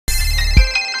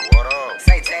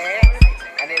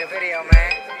video,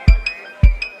 man.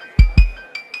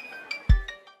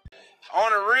 On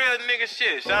the real nigga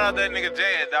shit. Shout out that nigga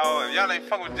Jad, dog. If y'all ain't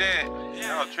fuck with Jad,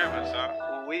 y'all tripping, son.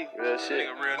 Real shit.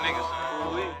 Nigga, real nigga,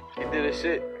 son. He did his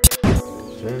shit.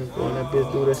 When that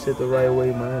bitch do that shit the right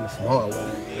way, man, the smart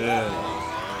way. Yeah.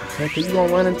 Man, cause you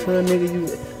gonna run into a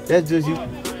nigga, that's just you.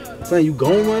 Saying you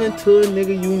gonna run into a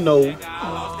nigga you know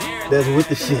that's with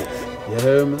the shit. You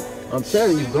heard me? I'm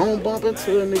telling you, gonna bump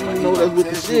into a nigga you know that's with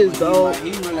the shit, dog.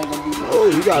 Oh,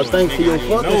 you gotta think for your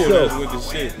fucking self.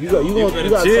 You gotta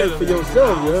think for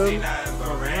yourself, you heard me?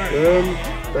 You heard me?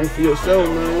 Think for yourself,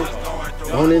 man.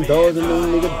 Don't indulge in no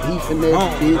nigga beef and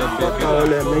that bitch. Fuck all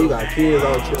that, man. You got kids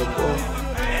out here, boy.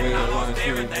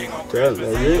 Tell me,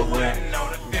 that's it.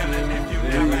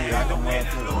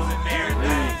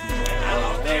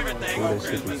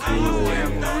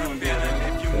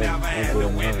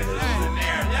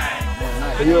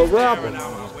 You a rapper.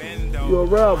 You a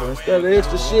rapper. Instead of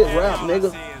extra shit, rap,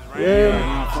 nigga. Yeah.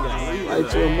 Write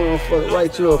to a motherfucker.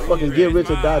 Write to a fucking Get Rich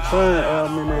or Die Trying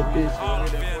album in that bitch.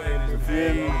 You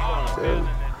feel me?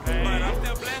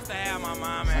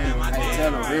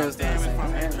 Tell them real stuff.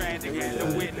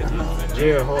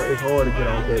 Yeah, it's hard to get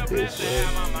on that bitch.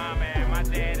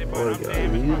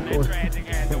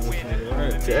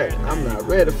 I'm not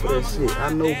ready for that shit. I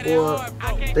know,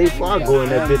 boy, before I go in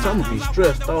that bitch, I'm gonna be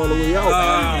stressed all the way out.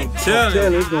 I'm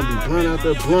telling you, it's gonna be blunt out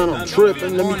there, blunt. I'm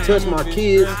tripping. Let me touch my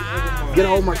kids. Get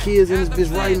all my kids in this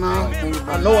bitch right now.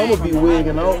 I know I'm gonna be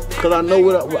wigging out, cause I know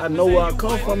where I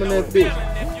come from in that bitch.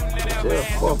 Yeah,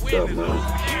 fucked up, man.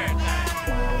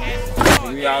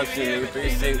 We out shit, nigga,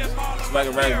 3-6. Smack a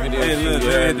rap video.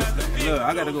 Hey, look,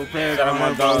 I gotta go past out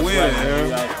my dog. Will,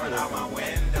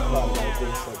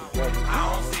 I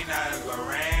don't see nothing but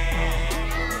rain.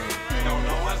 Don't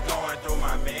know what's going through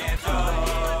my mental.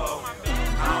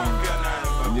 I don't feel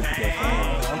nothing but pain.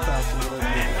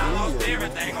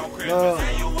 Everything on Christmas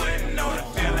and you wouldn't know the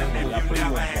feeling if you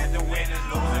never had to witness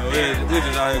losing. We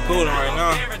just out here cooling right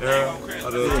now. Yeah. I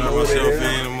just turn myself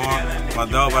in tomorrow. My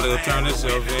dog about to go turn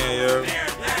himself in, yeah.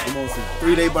 I'm on some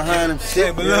 3 day behind him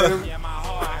shit, but look.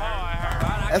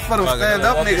 That's for them stand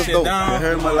up niggas though. You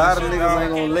heard me? A lot of niggas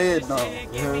ain't gonna lay it down.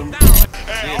 You heard me?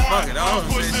 Yeah, fuck it. I don't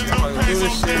say shit. I'm gonna do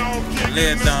this shit. Lay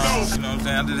it down. You know what I'm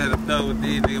saying? I just had a thug with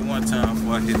these niggas one time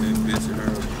before I hit that bitch, you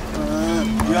heard me?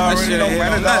 You already know,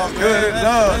 man. That's good,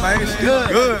 dog, man.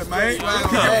 Good, man. Keep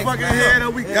your fucking head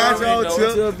up. We got y'all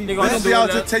till. We'll be out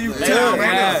till tell you tell,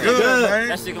 man. Good, man.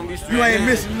 That shit gonna be straight. You ain't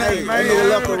missing nothing, man. You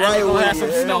left the right way. Have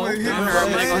some snow. You heard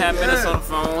me? They gonna have minutes on the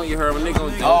phone. You heard me? They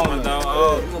gonna do it,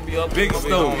 dog. You gonna be up. Big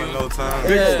stove in no time.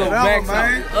 Big stove back,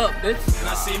 man. Up, bitch.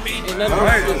 Now see me. Ain't nothing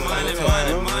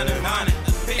Money.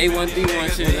 A1D1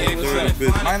 shit.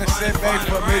 Minus setback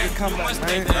for a major comeback,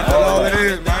 man. That's all it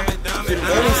is, man.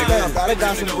 I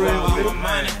got some bread with it.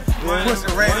 Pussy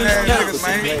rat ass niggas,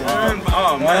 man.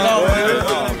 Oh, man.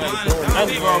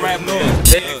 That's for a rap movie.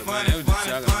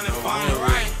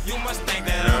 You must think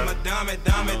that I'm a dummy.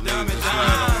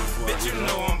 Bitch, you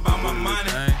know I'm about my money.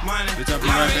 Bitch, I be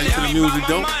right back to the music,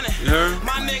 though. You heard?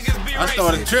 I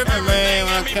started tripping, man,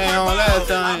 when I came home last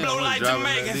time. I was driving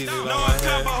that DJ on my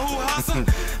head.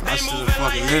 I should have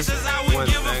fucking listened. One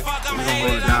thing. We gonna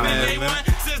hold it down, man.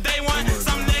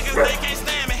 They can't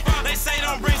stand me. They say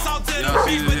don't bring salt to the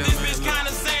beef, but this bitch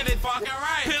kinda sanded. Fucking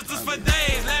right. Pistols for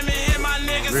days. Let me hear my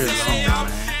niggas say y'all.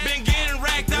 Been getting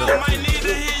racked out. Might need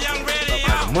to hear Young Ready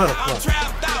out. I'm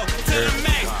trapped out to the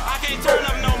max. I can't turn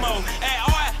up no more. At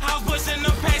Art House pushing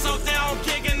the peso down,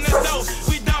 kicking the dough.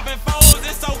 We dumping foes.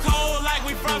 It's so cold like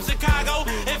we from Chicago.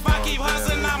 If I keep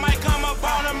hustling, I might come up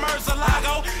on a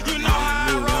Murcielago. You know how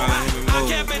I roll. I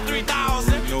kept it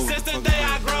 3,000 since the day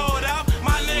I growed up.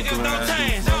 My niggas don't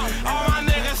change. All my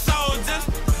niggas soldiers.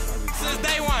 Since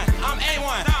day one, I'm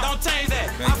A1. Don't change that.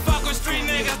 I fuck with street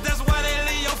niggas. That's why they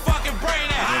leave your fucking brain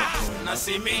at. Now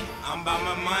see me, I'm about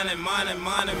my money.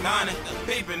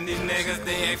 Peeping these niggas,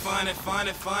 they ain't funny,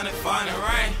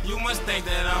 right? You must think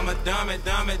that I'm a dummy.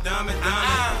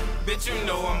 Bitch, you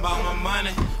know I'm about my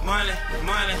money.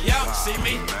 Yo, see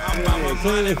me, I'm about my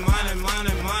money.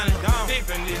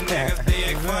 Peeping these niggas, they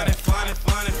ain't funny,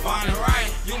 right?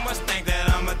 You must think that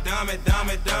I'm a dummy.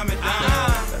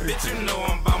 Bitch, you know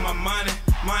I'm about my money.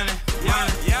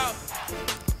 Yo.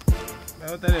 Man,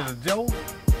 what that is, a joke?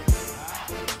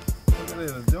 What that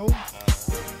is, a joke?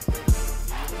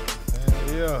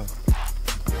 Yeah.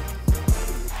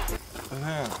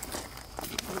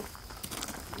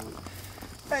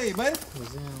 Hey, buddy.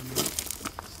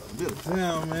 What's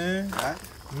down, man? Right?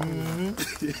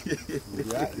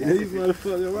 Yeah, you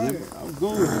motherfucker right. I'm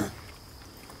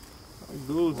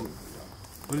golden.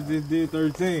 What did this did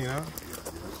 13, huh?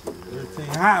 13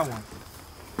 high one.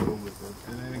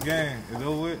 in the game. It's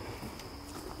over with.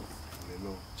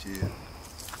 Chill.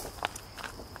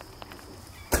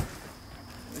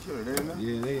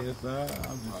 Yeah, they inside.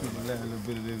 I'm just shooting my last little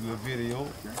bit of this little video.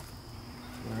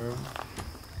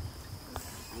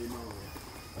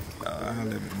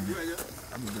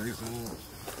 I'm gonna drink some more.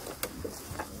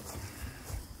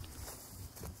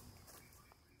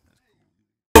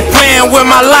 Playing with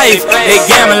my life, they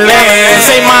gambling.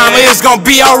 Say, mama, it's gonna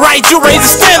be alright. You raise the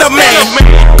standard, man.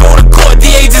 Go to court,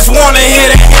 DA just wanna hear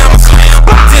the hammer slam.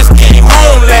 Just came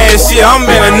home last year, I'm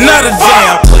in another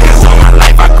jam. All my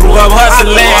life I grew up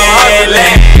hustling.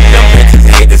 Them bitches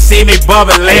hate to see me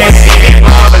bubbling.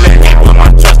 Can't put my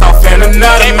trust off in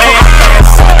another man.